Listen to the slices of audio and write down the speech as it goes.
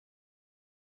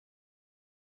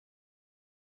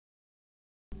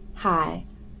Hi,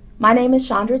 my name is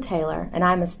Chandra Taylor, and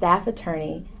I'm a staff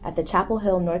attorney at the Chapel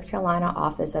Hill, North Carolina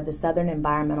office of the Southern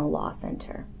Environmental Law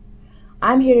Center.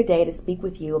 I'm here today to speak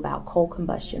with you about coal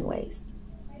combustion waste.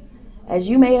 As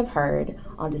you may have heard,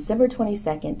 on December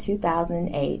 22,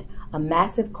 2008, a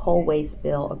massive coal waste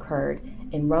spill occurred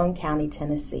in Roane County,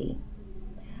 Tennessee.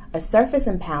 A surface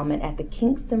impoundment at the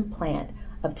Kingston plant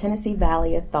of Tennessee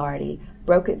Valley Authority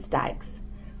broke its dikes,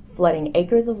 flooding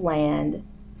acres of land,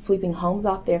 sweeping homes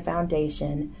off their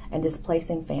foundation, and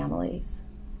displacing families.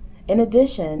 In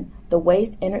addition, the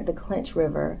waste entered the Clinch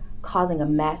River, causing a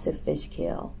massive fish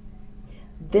kill.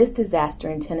 This disaster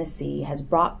in Tennessee has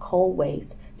brought coal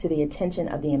waste to the attention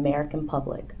of the American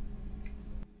public.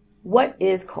 What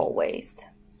is coal waste?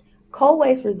 Coal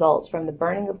waste results from the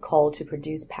burning of coal to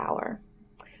produce power.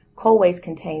 Coal waste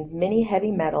contains many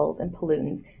heavy metals and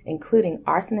pollutants, including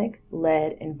arsenic,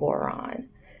 lead, and boron.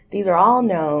 These are all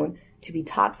known to be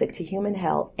toxic to human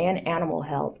health and animal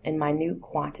health in minute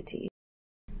quantities.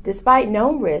 Despite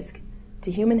known risk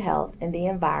to human health and the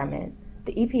environment,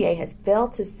 the EPA has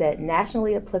failed to set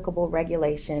nationally applicable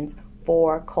regulations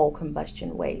for coal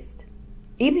combustion waste.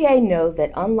 EPA knows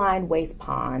that unlined waste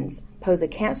ponds pose a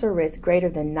cancer risk greater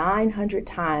than 900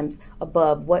 times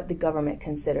above what the government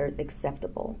considers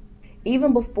acceptable.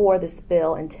 Even before the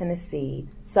spill in Tennessee,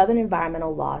 Southern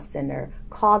Environmental Law Center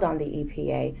called on the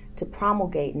EPA to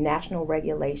promulgate national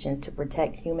regulations to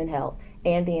protect human health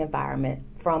and the environment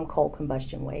from coal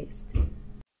combustion waste.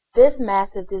 This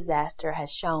massive disaster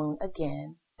has shown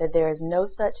again that there is no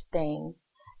such thing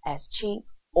as cheap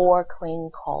or clean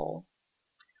coal.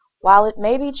 While it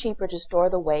may be cheaper to store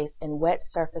the waste in wet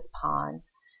surface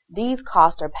ponds, these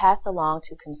costs are passed along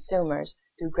to consumers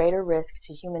through greater risk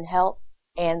to human health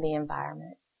and the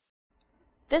environment.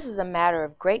 This is a matter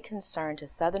of great concern to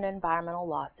Southern Environmental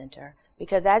Law Center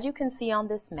because, as you can see on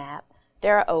this map,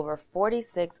 there are over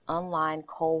 46 unlined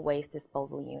coal waste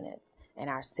disposal units in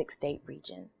our 6-state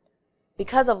region.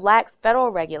 Because of lax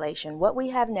federal regulation, what we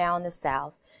have now in the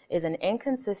South is an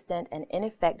inconsistent and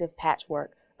ineffective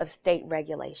patchwork of state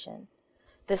regulation.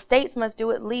 The states must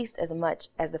do at least as much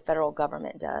as the federal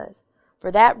government does. For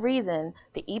that reason,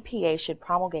 the EPA should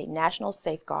promulgate national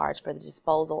safeguards for the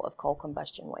disposal of coal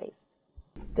combustion waste.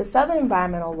 The Southern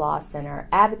Environmental Law Center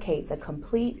advocates a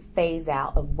complete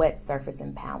phase-out of wet surface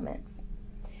impoundments.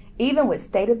 Even with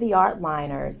state-of-the-art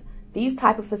liners, these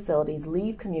type of facilities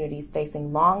leave communities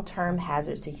facing long-term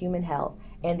hazards to human health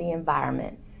and the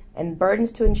environment, and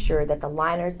burdens to ensure that the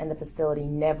liners and the facility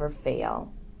never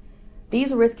fail.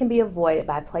 These risks can be avoided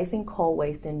by placing coal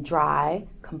waste in dry,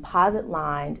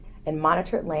 composite-lined, and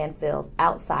monitored landfills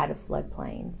outside of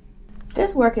floodplains.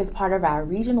 This work is part of our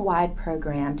region-wide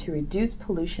program to reduce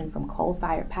pollution from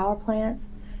coal-fired power plants,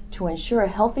 to ensure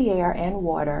healthy air and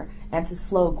water, and to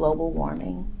slow global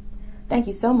warming. Thank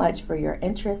you so much for your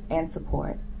interest and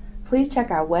support. Please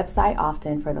check our website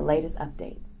often for the latest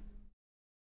updates.